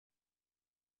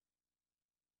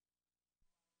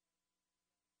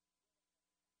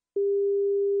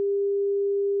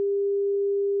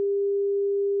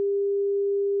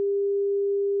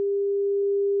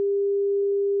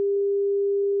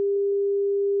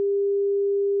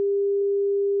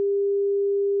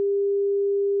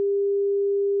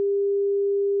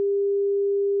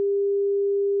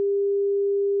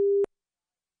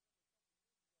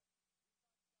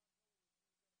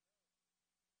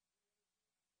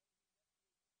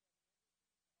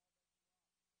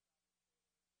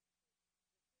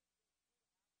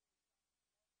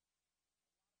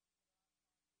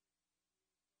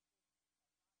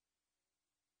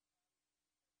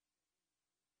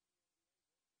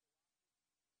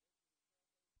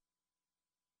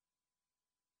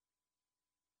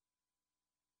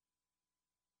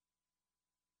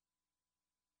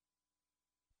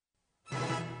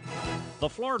The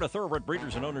Florida Thoroughbred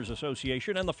Breeders and Owners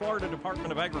Association and the Florida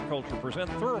Department of Agriculture present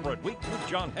Thoroughbred Week with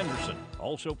John Henderson.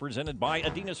 Also presented by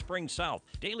Adena Springs South,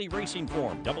 Daily Racing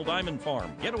Form, Double Diamond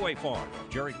Farm, Getaway Farm,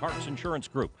 Jerry Parks Insurance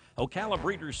Group, Ocala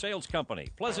Breeders Sales Company,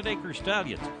 Pleasant Acres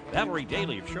Stallions, Valerie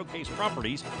Daly of Showcase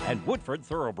Properties, and Woodford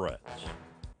Thoroughbreds.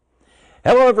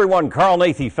 Hello everyone, Carl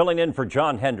Nathy filling in for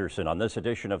John Henderson on this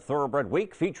edition of Thoroughbred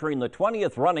Week, featuring the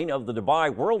 20th running of the Dubai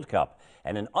World Cup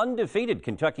and an undefeated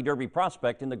Kentucky Derby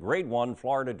prospect in the Grade 1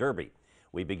 Florida Derby.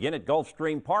 We begin at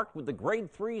Gulfstream Park with the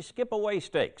Grade 3 Skip-Away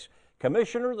Stakes.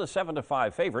 Commissioner, the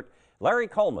 7-5 favorite, Larry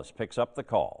Colmus picks up the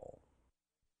call.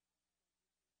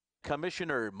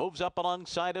 Commissioner moves up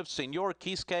alongside of Senor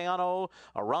Quisqueano.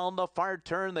 Around the far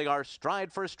turn, they are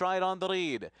stride for stride on the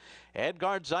lead.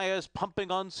 Edgar Zayas pumping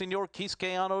on Senor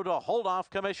Quisqueano to hold off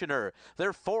Commissioner.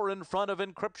 They're 4 in front of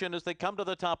Encryption as they come to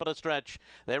the top of the stretch.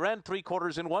 They ran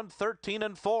 3/4 in 1:13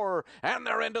 and 4, and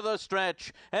they're into the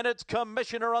stretch. And it's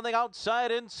Commissioner on the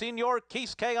outside and Senor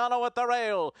Quisqueano at the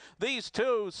rail. These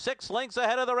two 6 lengths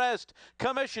ahead of the rest.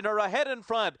 Commissioner ahead in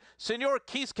front. Senor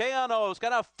Quisqueano's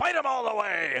gonna fight him all the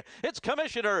way. It's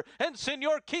Commissioner and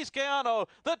Senor Quisqueano.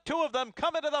 The two of them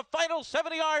come into the final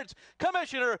 70 yards.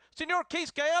 Commissioner, Senor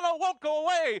Quisqueano won't go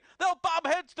away. They'll bob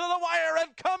heads to the wire,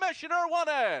 and Commissioner won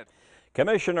it.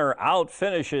 Commissioner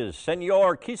outfinishes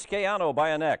Senor Quisqueano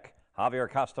by a neck. Javier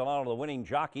Castellano, the winning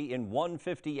jockey, in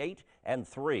 1:58 and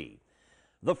 3.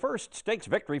 The first stakes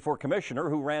victory for Commissioner,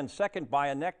 who ran second by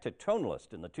a neck to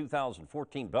Tonelist in the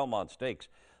 2014 Belmont Stakes.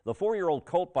 The 4-year-old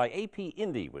colt by AP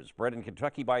Indy was bred in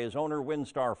Kentucky by his owner,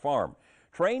 Windstar Farm.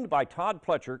 Trained by Todd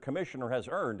Pletcher, Commissioner has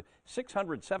earned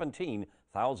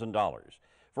 $617,000.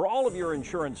 For all of your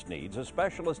insurance needs, a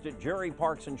specialist at Jerry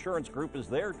Parks Insurance Group is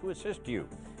there to assist you.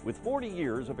 With 40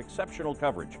 years of exceptional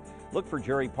coverage, look for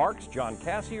Jerry Parks, John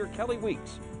Cassie, or Kelly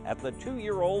Weeks at the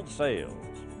 2-year-old sales.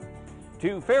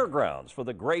 To Fairgrounds for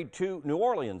the Grade 2 New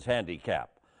Orleans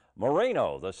Handicap.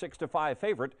 Moreno, the 6-5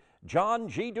 favorite, John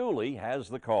G. Dooley has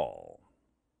the call.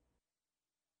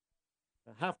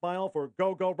 A half mile for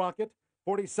Go Go Rocket,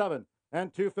 47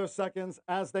 and 2/5 seconds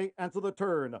as they enter the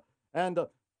turn. And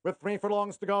with 3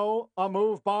 furlongs to go, a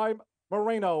move by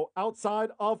Moreno outside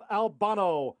of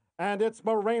Albano. And it's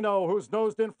Moreno who's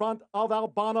nosed in front of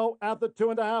Albano at the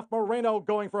 2.5. Moreno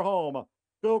going for home.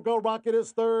 Go Go Rocket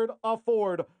is third, a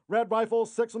Ford. Red Rifle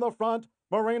 6 in the front.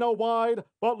 Moreno wide,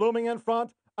 but looming in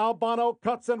front. Albano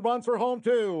cuts and runs for home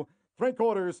too.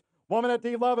 3/4, 1 minute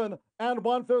 11 and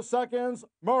 1/5 seconds.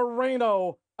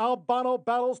 Moreno. Albano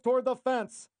battles toward the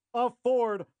fence. A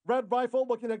Ford. Red Rifle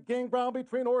looking to gain ground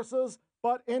between horses,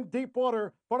 but in deep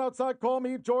water. But outside, Call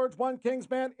Me George, One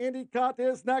Kingsman, Endicott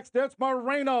is next. It's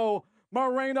Moreno.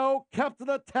 Moreno kept to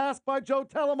the task by Joe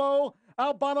Telemo.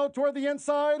 Albano toward the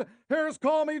inside. Here's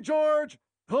Call Me George.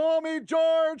 Call Me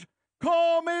George.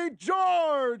 Call Me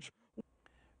George.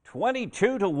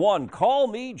 22-1, Call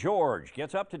Me George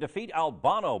gets up to defeat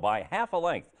Albano by half a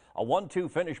length. A 1-2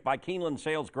 finish by Keeneland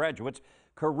Sales graduates.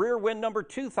 Career win number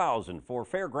 2,000 for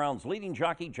Fairgrounds leading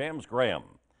jockey James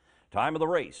Graham. Time of the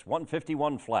race,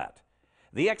 1:51 flat.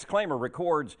 The Exclaimer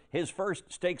records his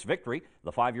first stakes victory.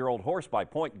 The 5-year-old horse by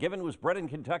Point Given was bred in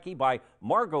Kentucky by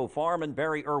Margot Farm and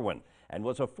Barry Irwin and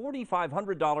was a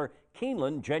 $4,500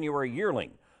 Keeneland January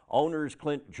yearling. Owners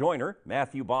Clint Joyner,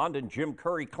 Matthew Bond, and Jim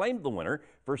Curry claimed the winner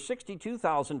for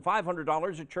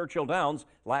 $62,500 at Churchill Downs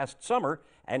last summer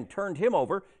and turned him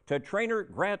over to trainer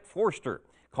Grant Forster.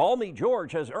 Call Me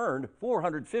George has earned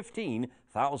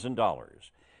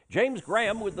 $415,000. James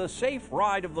Graham with the Safe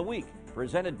Ride of the Week,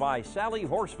 presented by Sally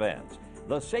Horse Vans,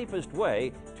 the safest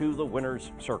way to the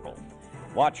winner's circle.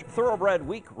 Watch Thoroughbred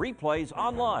Week replays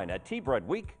online at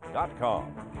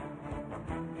tbredweek.com.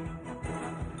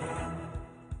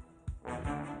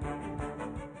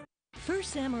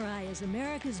 First Samurai is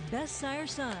America's best sire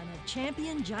son of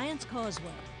champion Giants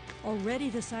Causeway. Already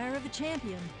the sire of a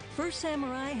champion, First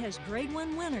Samurai has Grade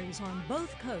 1 winners on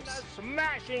both coasts. A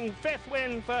smashing 5th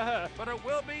win for her. But it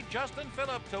will be Justin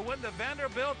Phillip to win the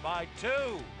Vanderbilt by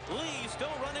 2. Lee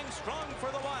still running strong for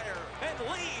the wire. And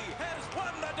Lee has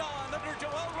won the Dawn under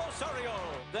Joel Rosario.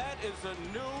 That is a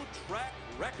new track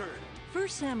record.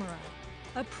 First Samurai,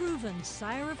 a proven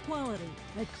sire of quality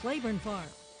at Claiborne Farm.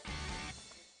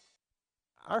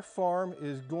 Our farm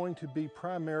is going to be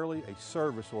primarily a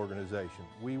service organization.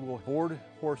 We will board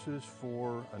horses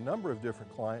for a number of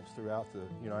different clients throughout the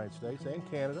United States and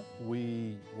Canada.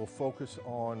 We will focus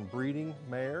on breeding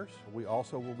mares. We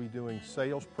also will be doing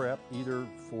sales prep, either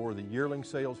for the yearling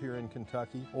sales here in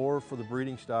Kentucky or for the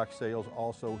breeding stock sales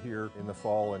also here in the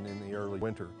fall and in the early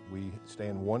winter. We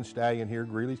stand one stallion here,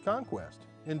 Greeley's Conquest.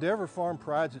 Endeavor Farm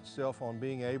prides itself on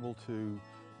being able to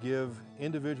give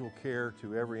individual care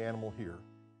to every animal here.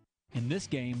 In this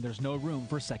game, there's no room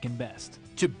for second best.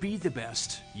 To be the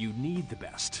best, you need the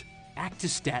best.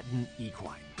 Actistatin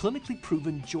Equine, clinically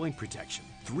proven joint protection.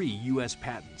 3 U.S.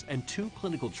 patents and 2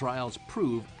 clinical trials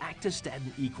prove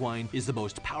Actistatin Equine is the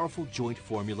most powerful joint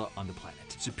formula on the planet.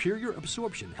 Superior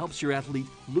absorption helps your athlete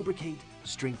lubricate,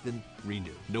 strengthen, renew.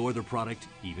 No other product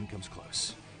even comes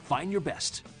close. Find your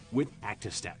best with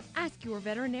Actistatin. Ask your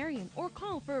veterinarian or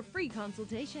call for a free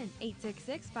consultation.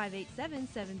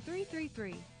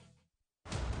 866-587-7333.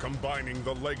 Combining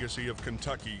the legacy of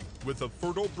Kentucky with the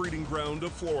fertile breeding ground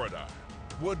of Florida,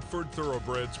 Woodford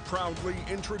Thoroughbreds proudly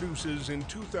introduces in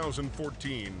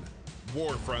 2014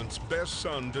 Warfront's best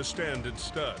son to stand at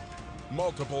stud,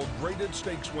 multiple graded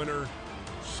stakes winner,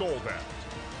 Sold Out,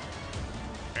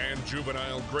 and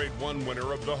juvenile Grade 1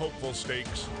 winner of the Hopeful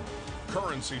Stakes,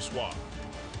 Currency Swap.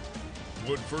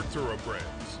 Woodford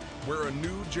Thoroughbreds, where a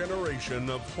new generation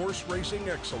of horse racing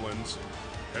excellence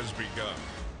has begun.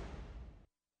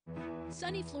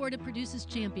 Sunny Florida produces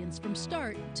champions from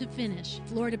start to finish.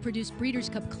 Florida produced Breeders'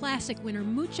 Cup Classic winner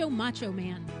Mucho Macho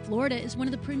Man. Florida is one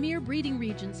of the premier breeding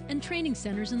regions and training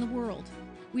centers in the world.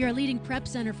 We are a leading prep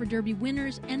center for Derby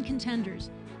winners and contenders.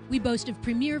 We boast of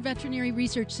premier veterinary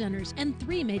research centers and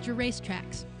 3 major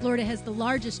racetracks. Florida has the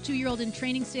largest 2-year-old in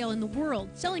training sale in the world,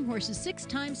 selling horses 6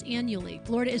 times annually.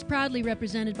 Florida is proudly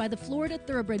represented by the Florida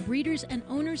Thoroughbred Breeders and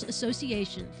Owners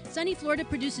Association. Sunny Florida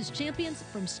produces champions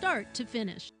from start to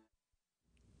finish.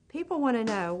 People want to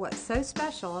know what's so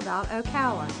special about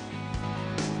Ocala.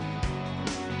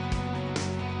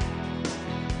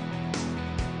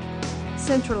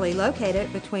 Centrally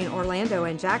located between Orlando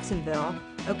and Jacksonville,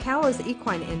 Ocala's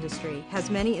equine industry has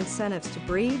many incentives to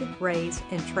breed, raise,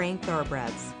 and train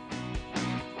thoroughbreds.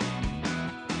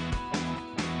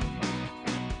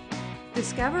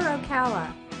 Discover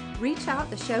Ocala. Reach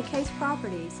out to showcase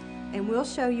properties, and we'll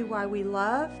show you why we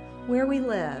love where we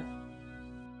live.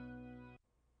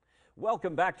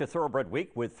 Welcome back to Thoroughbred Week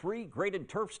with 3 graded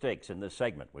turf stakes in this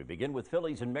segment. We begin with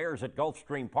fillies and mares at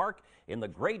Gulfstream Park in the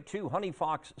Grade 2 Honey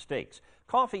Fox Stakes.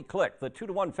 Coffee Click, the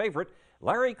 2-to-1 favorite.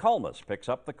 Larry Colmus picks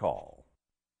up the call.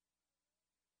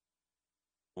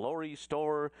 Lori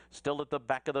Store still at the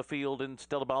back of the field and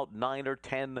still about 9 or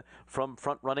 10 from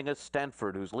front running as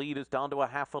Stanford, whose lead is down to a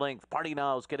half a length. Party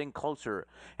Now is getting closer,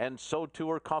 and so too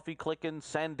are Coffee Click and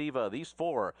Sandiva. These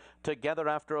 4 together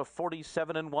after a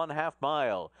 47 1/2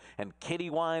 mile. And Katie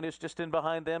Wine is just in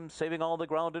behind them, saving all the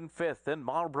ground in 5th. And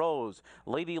Marlboro's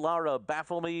Lady Lara,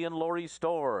 Baffle Me, and Lori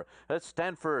Store.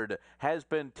 Stanford has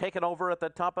been taken over at the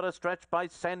top of the stretch by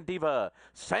Sandiva.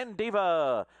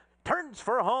 Sandiva turns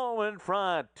for home in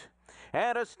front.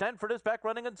 And as Stanford is back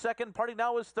running in second. Party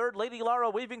Now is third. Lady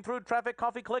Lara weaving through traffic.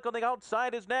 Coffee Click on the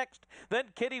outside is next. Then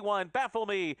Kitty Wine, Baffle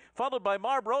Me, followed by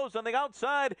Marlboro's on the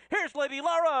outside. Here's Lady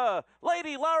Lara.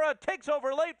 Lady Lara takes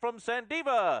over late from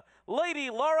Sandiva. Lady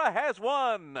Lara has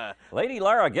won. Lady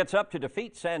Lara gets up to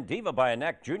defeat Sandiva by a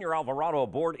neck. Junior Alvarado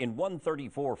aboard in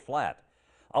 134 flat.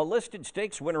 A listed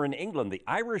stakes winner in England, the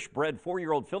Irish-bred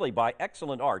 4-year-old filly by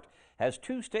Excellent Art, has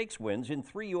 2 stakes wins in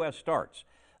 3 U.S. starts.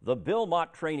 The Bill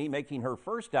Mott trainee making her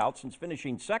first out since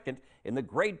finishing second in the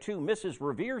Grade 2 Mrs.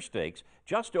 Revere Stakes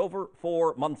just over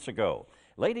 4 months ago.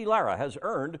 Lady Lara has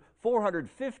earned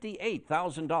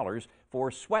 $458,000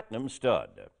 for Swetnam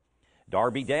Stud.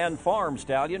 Darby Dan Farm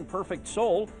stallion Perfect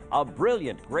Soul, a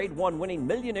brilliant Grade 1 winning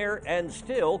millionaire and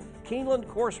still Keeneland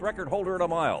course record holder at a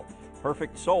mile.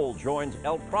 Perfect Soul joins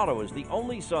El Prado as the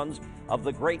only sons of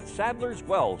the great Sadler's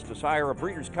Wells to sire a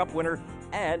Breeders' Cup winner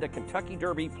and a Kentucky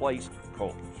Derby placed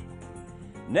colt.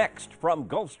 Next, from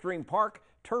Gulfstream Park,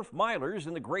 Turf Milers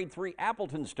in the Grade 3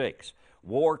 Appleton Stakes.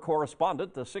 War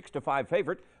Correspondent, the 6-to-5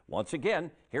 favorite. Once again,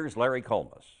 here's Larry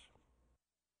Colmus.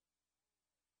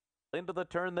 Into the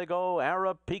turn they go.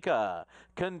 Arapika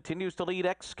continues to lead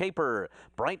Escaper.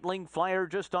 Breitling Flyer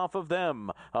just off of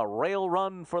them. A rail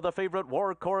run for the favorite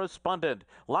War Correspondent.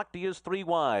 Lochte is 3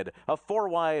 wide. A 4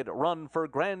 wide run for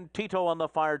Grand Tito on the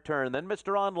far turn. Then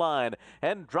Mr. Online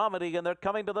and Dramedy, and they're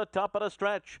coming to the top of the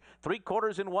stretch.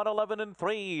 3/4 in 1:11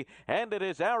 3. And it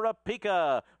is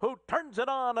Arapika who turns it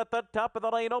on at the top of the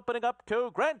lane, opening up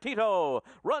to Grand Tito.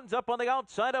 Runs up on the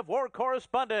outside of War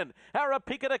Correspondent.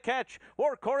 Arapika to catch.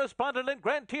 War Correspondent and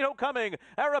Grand Tito coming.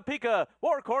 Arapika,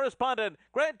 War Correspondent,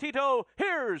 Grand Tito.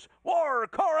 Here's War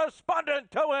Correspondent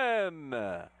to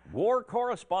win. War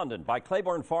Correspondent by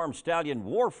Claiborne Farm stallion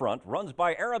Warfront runs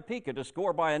by Arapika to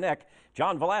score by a neck.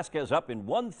 John Velasquez up in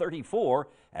 134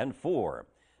 4.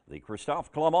 The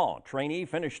Christophe Clement trainee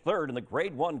finished third in the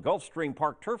Grade 1 Gulfstream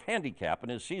Park Turf Handicap in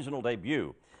his seasonal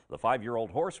debut. The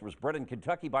 5-year-old horse was bred in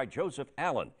Kentucky by Joseph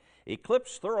Allen.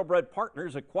 Eclipse Thoroughbred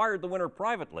Partners acquired the winner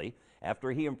privately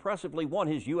after he impressively won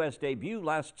his U.S. debut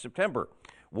last September.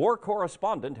 War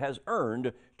Correspondent has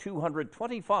earned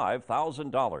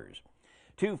 $225,000.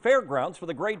 To Fairgrounds for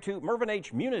the Grade 2 Mervyn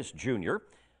H. Muniz Jr.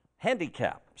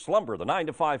 Handicap. Slumber, the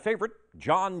 9-5 favorite,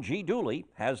 John G. Dooley,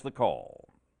 has the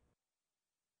call.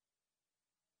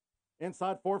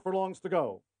 Inside 4 furlongs to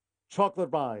go. Chocolate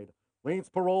Ride leads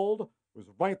Paroled, who's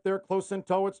right there close in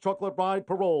tow. It's Chocolate Ride,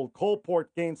 Paroled.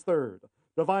 Coalport gains third.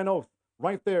 Divine Oath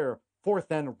right there,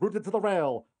 fourth and rooted to the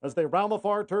rail as they round the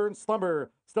far turn.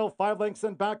 Slumber still 5 lengths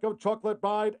in back of Chocolate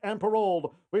Ride and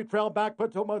Paroled. We trail back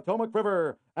Potomac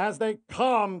River as they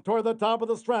come toward the top of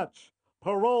the stretch.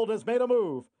 Paroled has made a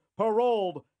move.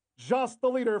 Paroled just the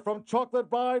leader from Chocolate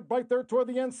Ride right there toward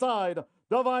the inside.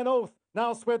 Divine Oath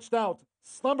now switched out.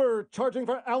 Slumber charging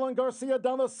for Alan Garcia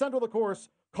down the center of the course.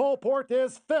 Coalport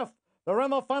is fifth. They're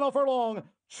in the final furlong.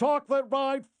 Chocolate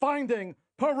Ride finding,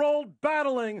 Paroled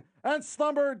battling, and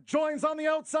Slumber joins on the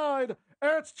outside.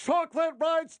 It's Chocolate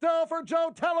Ride still for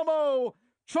Joe Talamo.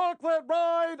 Chocolate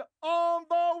Ride on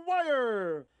the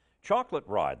wire. Chocolate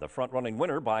Ride, the front-running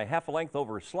winner by half a length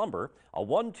over Slumber, a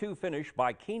 1-2 finish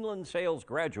by Keeneland Sales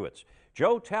graduates.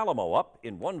 Joe Talamo up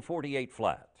in 148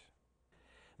 flat.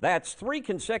 That's 3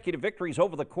 consecutive victories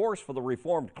over the course for the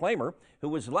reformed claimer, who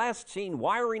was last seen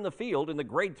wiring the field in the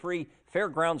Grade 3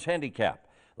 Fairgrounds Handicap.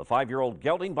 The 5-year-old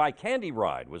gelding by Candy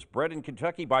Ride was bred in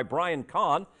Kentucky by Brian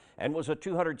Kahn and was a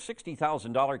 $260,000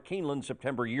 Keeneland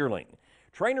September yearling.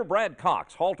 Trainer Brad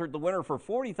Cox haltered the winner for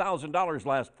 $40,000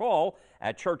 last fall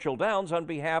at Churchill Downs on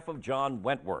behalf of John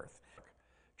Wentworth.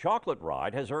 Chocolate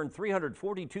Ride has earned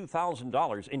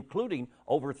 $342,000, including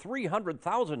over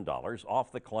 $300,000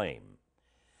 off the claim.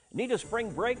 Need a spring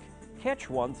break? Catch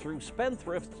one through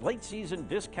Spendthrift's late-season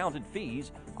discounted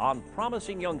fees on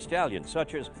promising young stallions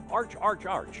such as Arch,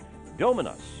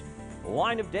 Dominus,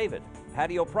 Line of David,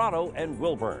 Patio Prado, and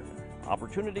Wilburn.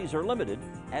 Opportunities are limited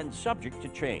and subject to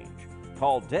change.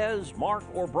 Call Des, Mark,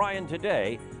 or Brian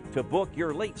today to book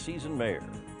your late-season mare.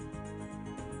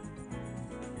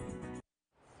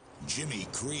 Jimmy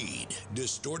Creed,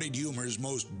 Distorted Humor's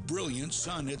most brilliant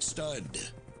son at stud.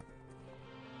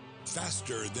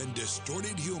 Faster than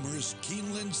Distorted Humor's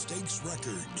Keeneland Stakes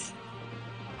record.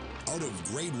 Out of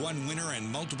Grade 1 winner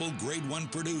and multiple Grade 1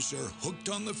 producer, hooked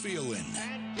on the feeling.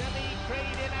 And Jimmy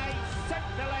Creed in a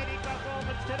scintillating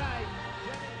performance today.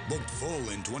 Booked full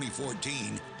in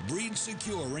 2014, breed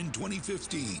secure in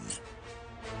 2015.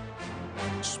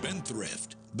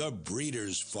 Spendthrift, the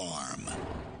breeder's farm.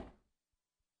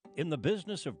 In the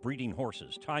business of breeding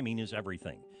horses, timing is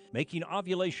everything. Making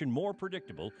ovulation more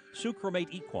predictable,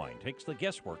 Sucromate Equine takes the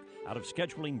guesswork out of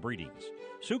scheduling breedings.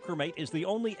 Sucromate is the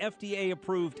only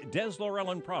FDA-approved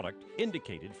deslorelin product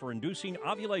indicated for inducing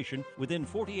ovulation within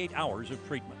 48 hours of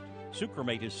treatment.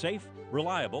 Sucromate is safe,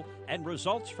 reliable, and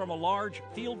results from a large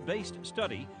field-based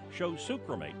study show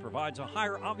Sucromate provides a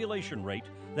higher ovulation rate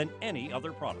than any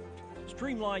other product.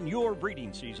 Streamline your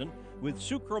breeding season with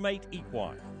Sucromate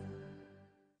Equine.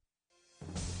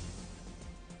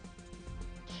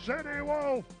 City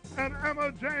Wolf and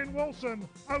Emma Jane Wilson,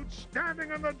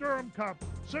 outstanding in the Durham Cup.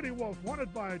 City Wolf won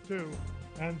it by 2,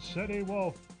 and City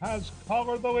Wolf has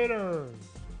collared the leaders.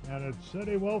 And it's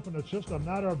City Wolf, and it's just a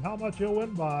matter of how much you'll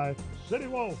win by. City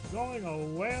Wolf going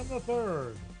away in the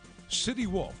third. City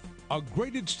Wolf, a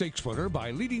graded stakes footer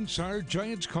by leading sire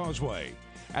Giants Causeway,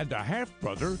 and a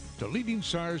half-brother to leading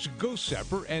sires Ghost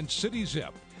Zapper and City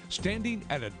Zip, standing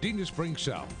at Adena Springs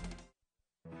South.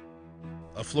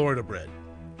 A Florida bred.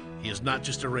 He is not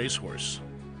just a racehorse.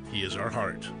 He is our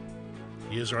heart.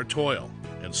 He is our toil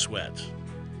and sweat.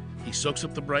 He soaks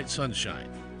up the bright sunshine,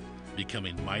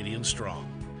 becoming mighty and strong.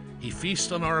 He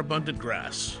feasts on our abundant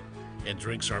grass and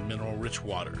drinks our mineral-rich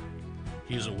water.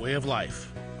 He is a way of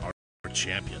life, our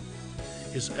champion.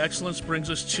 His excellence brings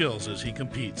us chills as he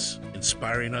competes,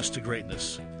 inspiring us to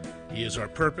greatness. He is our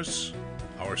purpose,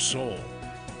 our soul.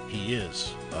 He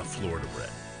is a Florida bred.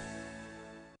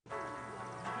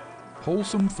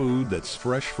 Wholesome food that's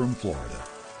fresh from Florida.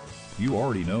 You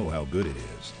already know how good it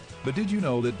is, but did you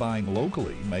know that buying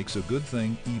locally makes a good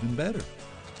thing even better?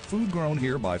 Food grown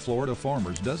here by Florida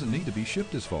farmers doesn't need to be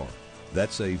shipped as far.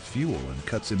 That saves fuel and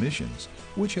cuts emissions,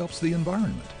 which helps the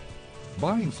environment.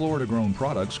 Buying Florida-grown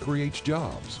products creates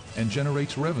jobs and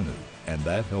generates revenue, and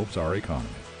that helps our economy.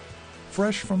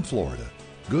 Fresh from Florida.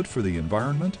 Good for the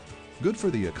environment, good for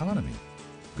the economy,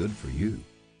 good for you.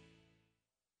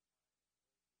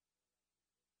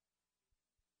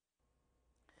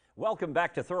 Welcome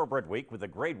back to Thoroughbred Week with the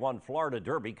Grade 1 Florida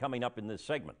Derby coming up in this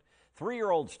segment.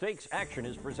 3-year-old stakes action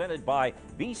is presented by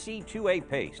BC2A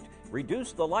Paste.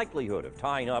 Reduce the likelihood of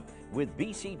tying up with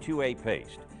BC2A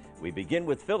Paste. We begin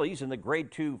with fillies in the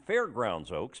Grade 2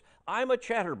 Fairgrounds Oaks. I'm a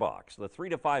Chatterbox. The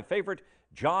 3-5 favorite,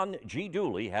 John G.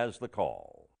 Dooley, has the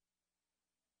call.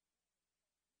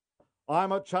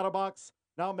 I'm a Chatterbox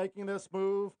now making this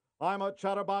move. I'm a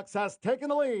Chatterbox has taken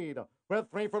the lead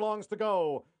with 3 furlongs to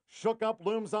go. Shook Up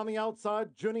looms on the outside.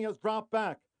 Junie has dropped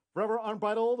back. Forever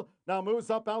Unbridled now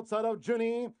moves up outside of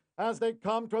Junie as they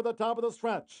come toward the top of the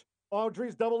stretch.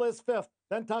 Audrey's Double is fifth.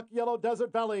 Then Tuck Yellow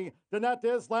Desert Valley. Danette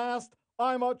is last.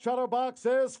 I'm a Chatterbox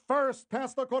is first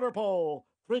past the quarter pole.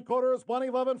 3/4,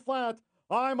 111 flat.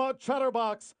 I'm a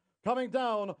Chatterbox coming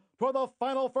down toward the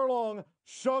final furlong.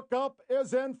 Shook Up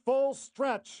is in full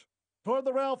stretch. Toward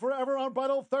the rail, Forever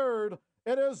Unbridled third.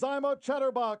 It is I'm a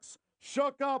Chatterbox.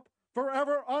 Shook Up,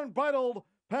 Forever Unbridled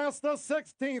past the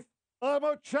 16th. I'm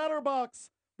a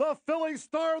Chatterbox, the filly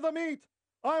star of the meet.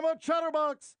 I'm a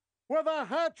Chatterbox with a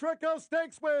hat trick of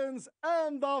stakes wins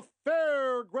and the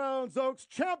Fairgrounds Oaks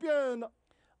champion.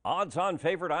 Odds-on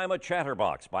favorite I'm a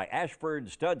Chatterbox by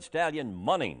Ashford stud stallion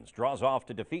Munnings draws off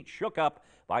to defeat Shook Up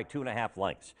by 2.5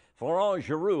 lengths. Florent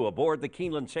Giroux aboard the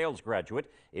Keeneland Sales Graduate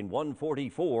in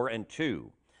 1:44 and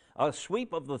 2. A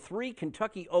sweep of the 3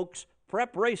 Kentucky Oaks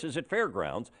prep races at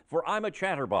Fairgrounds for I'm a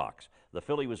Chatterbox. The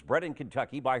filly was bred in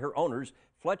Kentucky by her owners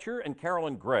Fletcher and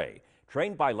Carolyn Gray.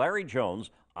 Trained by Larry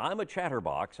Jones, I'm a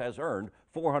Chatterbox has earned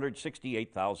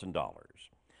 $468,000.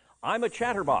 I'm a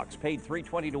Chatterbox paid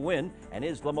 $320 to win and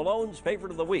is the Malone's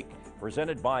favorite of the week,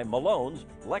 presented by Malone's,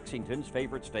 Lexington's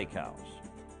favorite steakhouse.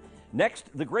 Next,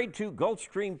 the Grade 2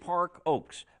 Gulfstream Park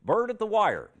Oaks. Bird at the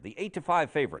Wire, the 8-5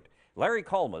 favorite. Larry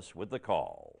Colmus with the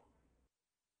call.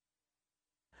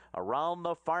 Around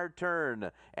the far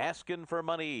turn, Asking for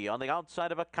Money on the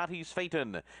outside of Akati's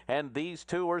Phaeton, and these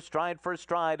two are stride for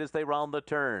stride as they round the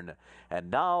turn. And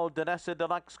now Danessa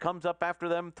Deluxe comes up after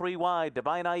them 3 wide.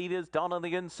 Divine Aida's down on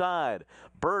the inside.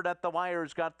 Bird at the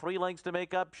Wire's got 3 lengths to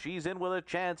make up. She's in with a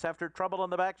chance after trouble on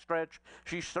the backstretch.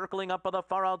 She's circling up on the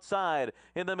far outside.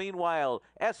 In the meanwhile,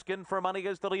 Asking for Money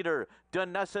is the leader.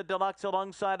 Danessa Deluxe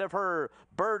alongside of her.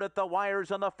 Bird at the Wire's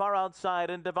on the far outside,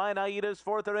 and Divine Aida's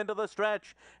fourth are into the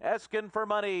stretch. Asking for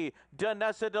Money,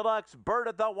 Danessa Deluxe, Bird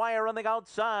at the Wire on the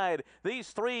outside.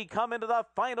 These 3 come into the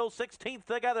final 16th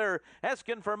together.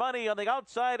 Asking for Money on the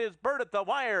outside is Bird at the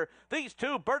Wire. These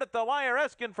 2, Bird at the Wire,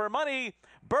 Asking for Money.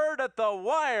 Bird at the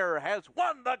Wire has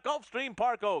won the Gulfstream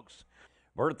Park Oaks.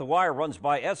 Bird at the Wire runs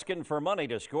by Asking for Money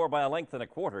to score by 1.25 lengths.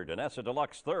 Danessa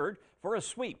Deluxe third for a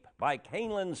sweep by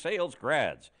Keeneland Sales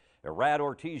Grads. Rad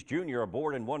Ortiz Jr.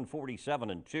 aboard in 1:47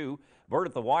 and 2. Bird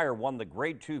at the Wire won the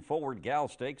Grade 2 Forward Gal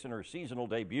Stakes in her seasonal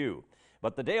debut.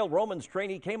 But the Dale Romans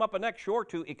trainee came up a neck short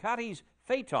to Ikati's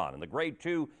Phaeton in the Grade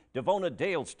 2 Devona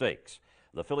Dale Stakes.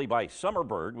 The filly by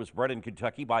Summerbird was bred in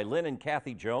Kentucky by Lynn and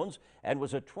Kathy Jones and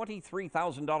was a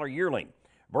 $23,000 yearling.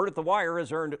 Bird at the Wire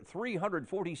has earned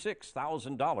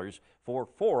 $346,000 for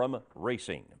Forum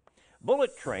Racing.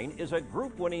 Bullet Train is a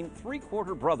group-winning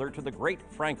 3/4 brother to the Great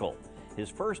Frankel. His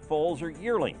first foals are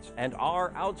yearlings and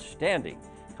are outstanding.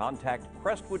 Contact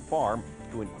Crestwood Farm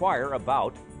to inquire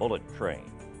about Bullet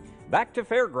Train. Back to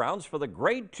Fairgrounds for the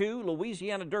Grade 2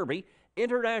 Louisiana Derby.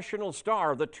 International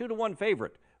Star, the 2-1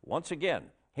 favorite. Once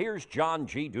again, here's John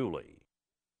G. Dooley.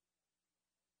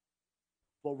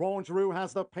 Florent Giroux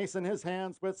has the pace in his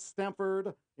hands with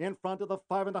Stamford in front of the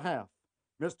 5.5.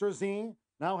 Mr. Z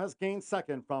now has gained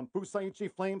second from Fusaichi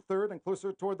Flame third and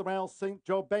closer toward the rail St.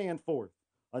 Joe Bay in fourth.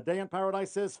 A Day in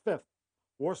Paradise is fifth.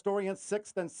 War Story in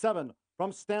sixth, and 7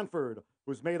 from Stanford,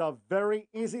 who's made a very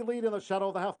easy lead in the shadow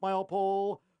of the half-mile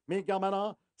pole. Miguel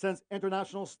Mena sends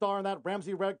International Star in that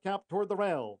Ramsey red cap toward the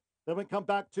rail. Then we come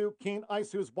back to Keen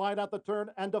Ice, who's wide at the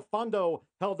turn, and DeFondo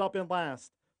held up in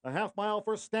last. A half-mile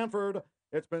for Stanford.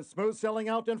 It's been smooth sailing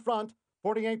out in front.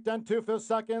 48 and 2/5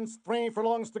 seconds, 3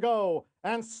 furlongs to go,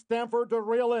 and Stanford to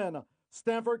reel in.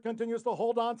 Stanford continues to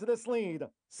hold on to this lead.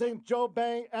 St. Joe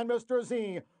Bay and Mr.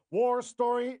 Z. War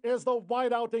Story is the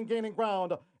wideout in gaining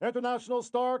ground. International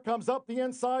Star comes up the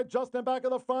inside just in back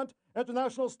of the front.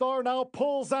 International Star now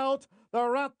pulls out.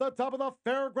 They're at the top of the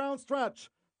Fairground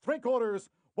stretch. 3/4,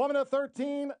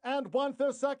 1:13 and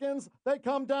 1/5 seconds. They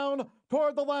come down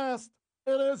toward the last.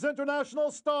 It is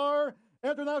International Star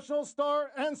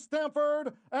and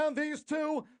Stanford, and these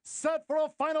two set for a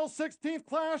final 16th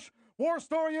clash. War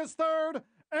Story is third.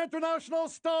 International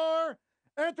Star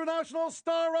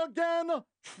again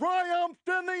triumphed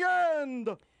in the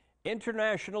end.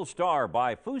 International Star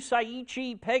by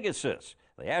Fusaichi Pegasus.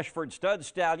 The Ashford stud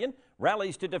stallion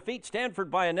rallies to defeat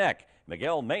Stanford by a neck.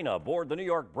 Miguel Mena aboard the New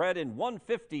York bred in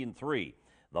 1:50 and 3.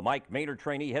 The Mike Maynard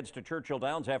trainee heads to Churchill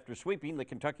Downs after sweeping the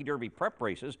Kentucky Derby prep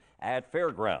races at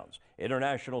Fairgrounds.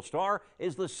 International Star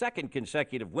is the second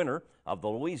consecutive winner of the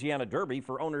Louisiana Derby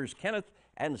for owners Kenneth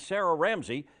and Sarah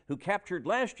Ramsey, who captured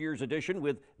last year's edition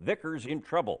with Vickers in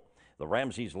Trouble. The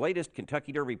Ramseys' latest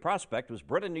Kentucky Derby prospect was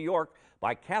bred in New York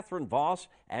by Catherine Voss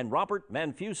and Robert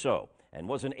Manfuso and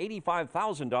was an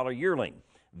 $85,000 yearling.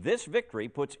 This victory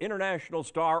puts International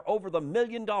Star over the $1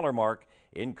 million mark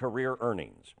in career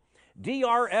earnings.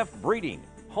 DRF Breeding,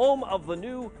 home of the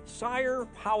new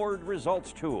sire-powered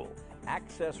results tool.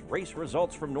 Access race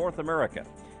results from North America.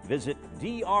 Visit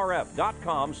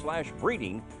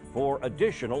drf.com/breeding for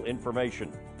additional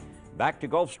information. Back to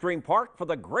Gulfstream Park for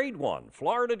the Grade 1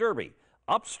 Florida Derby.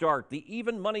 Upstart, the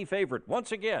even money favorite.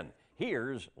 Once again,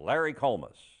 here's Larry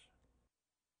Colmus.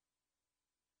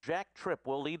 Jack Tripp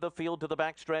will lead the field to the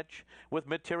backstretch with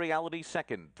Materiality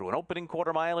second through an opening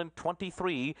quarter mile in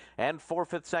 23 and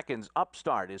 4/5 seconds.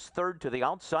 Upstart is third to the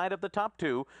outside of the top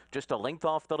two, just a length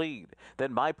off the lead.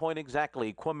 Then My Point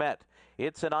Exactly, Quimet,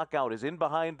 It's a Knockout is in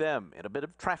behind them. In a bit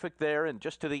of traffic there and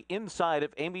just to the inside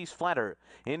of Amy's Flatter.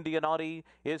 Indianati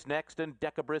is next and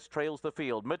Decabris trails the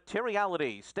field.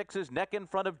 Materiality sticks his neck in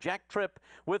front of Jack Tripp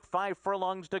with 5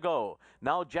 furlongs to go.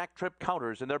 Now Jack Tripp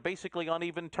counters and they're basically on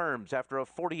even terms after a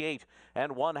 48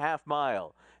 and 1/2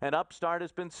 mile. And Upstart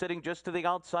has been sitting just to the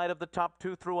outside of the top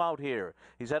two throughout here.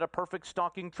 He's had a perfect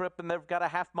stalking trip and they've got a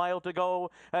 1/2 mile to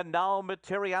go. And now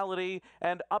Materiality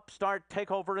and Upstart take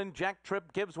over and Jack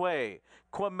Tripp gives way.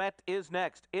 Quimet is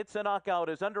next. It's a Knockout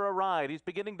is under a ride. He's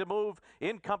beginning to move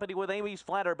in company with Amy's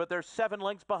Flatter, but they're 7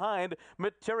 lengths behind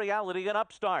Materiality and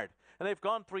Upstart. And they've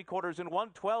gone 3/4 in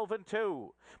 1:12 and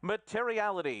 2.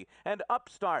 Materiality and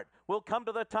Upstart will come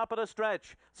to the top of the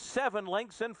stretch. 7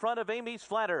 lengths in front of Amy's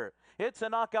Flatter. It's a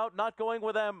Knockout not going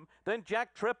with them. Then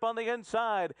Jack Tripp on the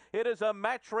inside. It is a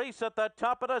match race at the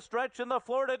top of the stretch in the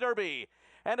Florida Derby.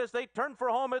 And as they turn for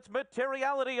home, it's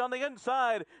Materiality on the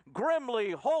inside,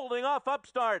 grimly holding off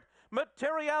Upstart.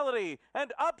 Materiality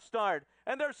and Upstart,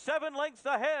 and they're 7 lengths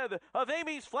ahead of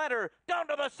Amy's Flatter down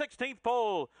to the 16th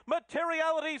pole.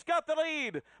 Materiality's got the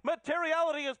lead.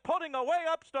 Materiality is putting away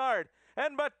Upstart,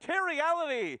 and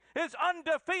Materiality is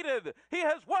undefeated. He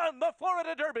has won the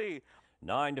Florida Derby.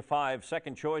 9-5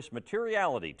 second choice.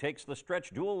 Materiality takes the stretch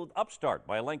duel with Upstart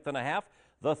by a length and a half.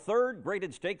 The third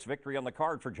graded stakes victory on the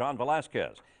card for John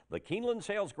Velasquez. The Keeneland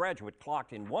Sales graduate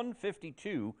clocked in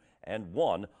 1:52 and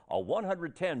won a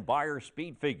 110 Beyer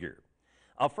speed figure.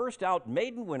 A first out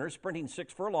maiden winner sprinting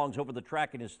 6 furlongs over the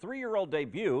track in his 3-year-old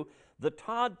debut, the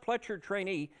Todd Pletcher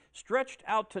trainee stretched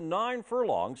out to 9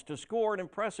 furlongs to score an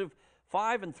impressive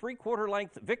 5 3/4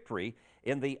 length victory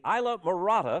in the Isla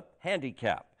Morada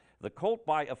handicap. The colt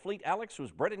by Afleet Alex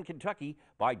was bred in Kentucky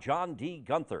by John D.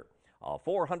 Gunther. A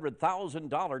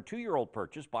 $400,000 2-year-old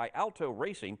purchase by Alto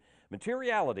Racing,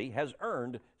 Materiality has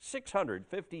earned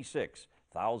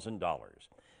 $656,000.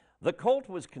 The colt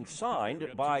was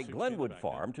consigned by Glenwood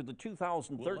Farm to the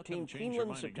 2013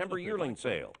 Keeneland September yearling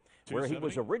sale, where he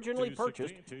was originally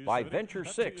purchased by Venture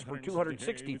 6 for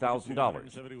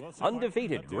 $260,000.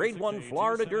 Undefeated Grade 1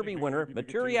 Florida Derby winner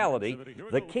Materiality,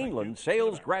 the Keeneland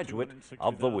Sales Graduate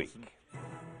of the Week.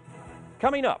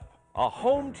 Coming up, a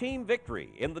home team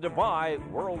victory in the Dubai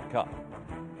World Cup.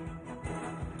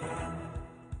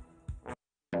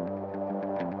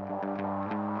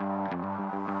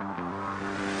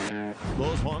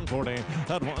 Goes 140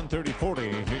 at 130, 40.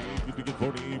 You get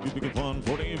 40, you get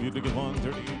 140, you get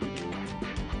 130.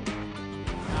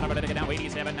 Down over the down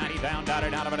 87, 90 pound daughter,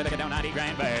 down over the down 90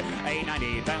 grand bay.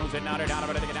 890,000 daughter, down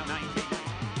over the down 90.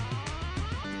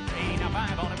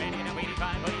 85 on a minute,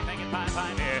 85, what do you think?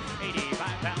 5 here.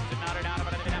 85,000 daughter, down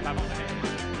over the down 5 on the minute.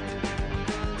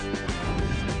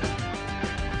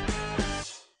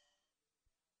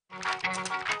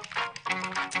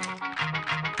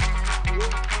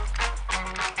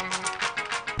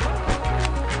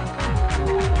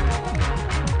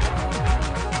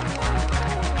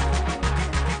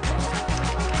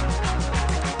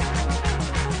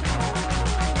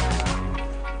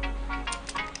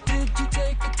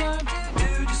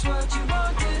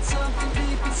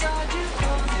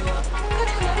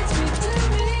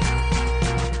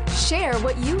 Share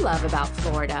what you love about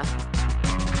Florida.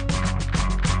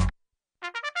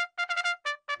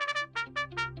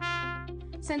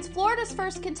 Since Florida's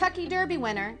first Kentucky Derby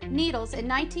winner, Needles, in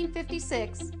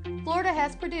 1956, Florida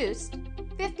has produced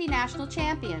 50 national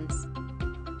champions,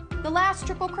 the last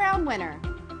Triple Crown winner,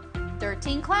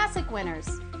 13 Classic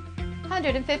winners,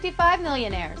 155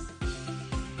 millionaires,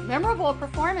 memorable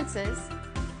performances,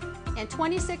 and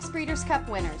 26 Breeders' Cup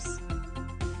winners.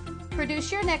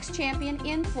 Produce your next champion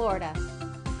in Florida.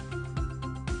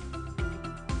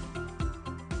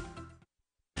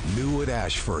 new at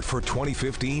Ashford for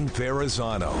 2015,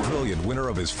 Verrazano. Brilliant winner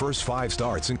of his first 5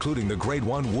 starts, including the Grade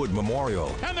 1 Wood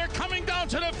Memorial. And they're coming down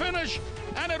to the finish,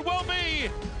 and it will be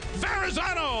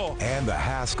Verrazano. And the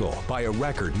Haskell by a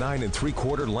record 9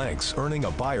 3/4 lengths, earning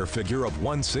a Beyer figure of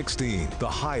 116, the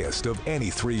highest of any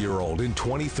 3-year-old in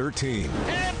 2013.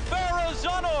 And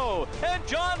Verrazano and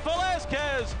John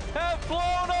Velasquez have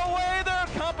blown away their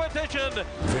competition.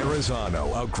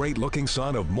 Verrazano, a great-looking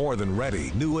son of More Than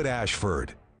Ready, new at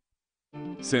Ashford.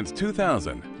 Since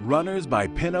 2000, runners by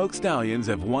Pin Oak Stallions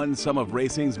have won some of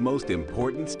racing's most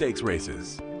important stakes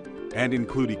races and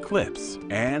include Eclipse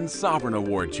and Sovereign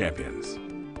Award champions.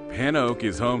 Pin Oak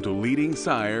is home to leading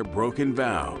sire Broken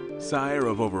Vow, sire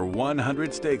of over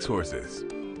 100 stakes horses,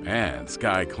 and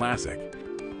Sky Classic.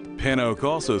 Pin Oak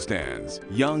also stands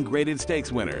young graded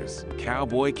stakes winners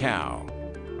Cowboy Cow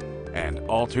and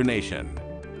Alternation.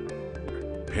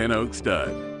 Pin Oak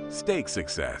Stud. Stakes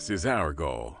success is our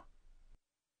goal.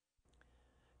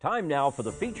 Time now for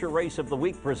the feature race of the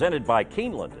week presented by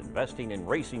Keeneland, investing in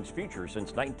racing's future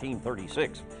since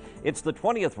 1936. It's the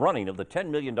 20th running of the $10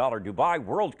 million Dubai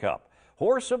World Cup.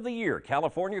 Horse of the Year,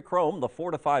 California Chrome, the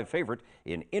 4-5 favorite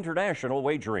in international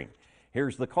wagering.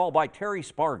 Here's the call by Terry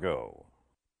Spargo.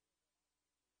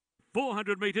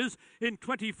 400 metres in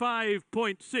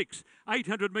 25.6,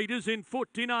 800 metres in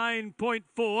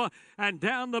 49.4, and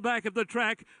down the back of the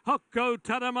track, Hokko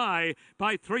Taramai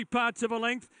by 3 parts of a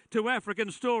length to African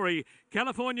Story.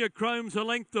 California Chrome's a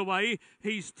length away.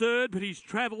 He's third, but he's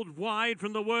travelled wide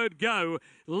from the word go.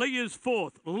 Lee is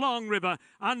fourth. Long River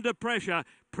under pressure.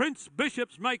 Prince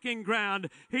Bishop's making ground.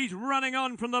 He's running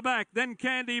on from the back. Then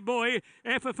Candy Boy,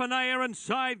 Epiphanea and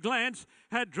Side Glance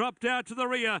had dropped out to the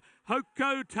rear.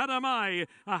 Hokko Taramai,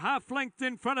 a half length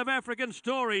in front of African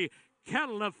Story.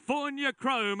 California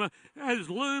Chrome has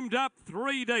loomed up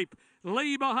 3 deep.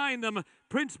 Lee behind them.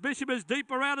 Prince Bishop is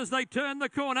deeper out as they turn the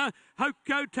corner.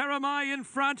 Hokko Taramai in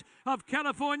front of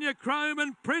California Chrome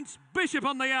and Prince Bishop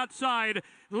on the outside.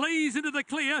 Lee's into the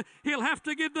clear. He'll have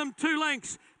to give them 2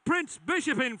 lengths. Prince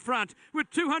Bishop in front with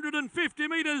 250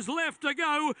 metres left to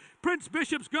go. Prince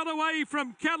Bishop's got away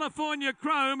from California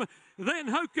Chrome, then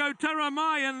Hokko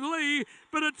Taramai and Lee,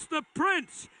 but it's the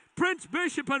Prince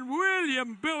Bishop and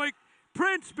William Buick.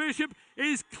 Prince Bishop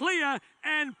is clear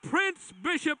and Prince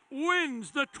Bishop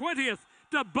wins the 20th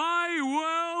Dubai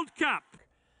World Cup.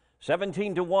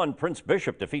 17-1, Prince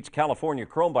Bishop defeats California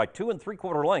Chrome by 2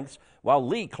 3/4 lengths, while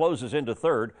Lee closes into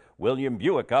third. William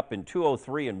Buick up in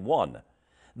 2:03 1.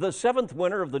 The 7th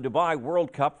winner of the Dubai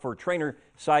World Cup for trainer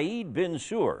Saeed bin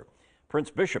Sur.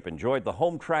 Prince Bishop enjoyed the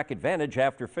home track advantage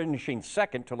after finishing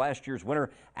second to last year's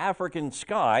winner African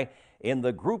Sky in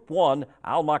the Group 1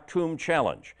 Al Maktoum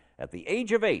Challenge. At the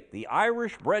age of 8, the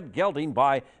Irish-bred gelding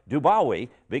by Dubawi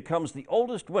becomes the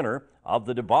oldest winner of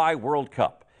the Dubai World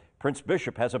Cup. Prince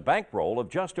Bishop has a bankroll of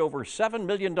just over $7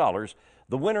 million.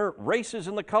 The winner races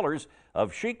in the colors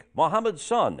of Sheikh Mohammed's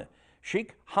son,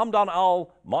 Sheikh Hamdan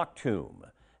Al Maktoum.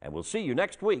 And we'll see you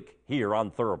next week here on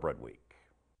Thoroughbred Week.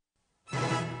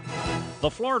 The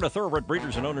Florida Thoroughbred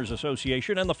Breeders and Owners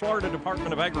Association and the Florida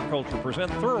Department of Agriculture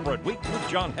present Thoroughbred Week with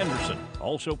John Henderson.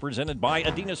 Also presented by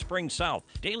Adena Springs South,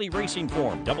 Daily Racing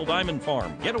Form, Double Diamond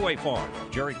Farm, Getaway Farm,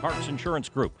 Jerry Parks Insurance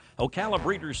Group, Ocala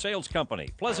Breeders Sales Company,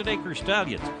 Pleasant Acre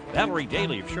Stallions, Valerie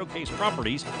Daly of Showcase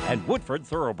Properties, and Woodford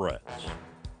Thoroughbreds.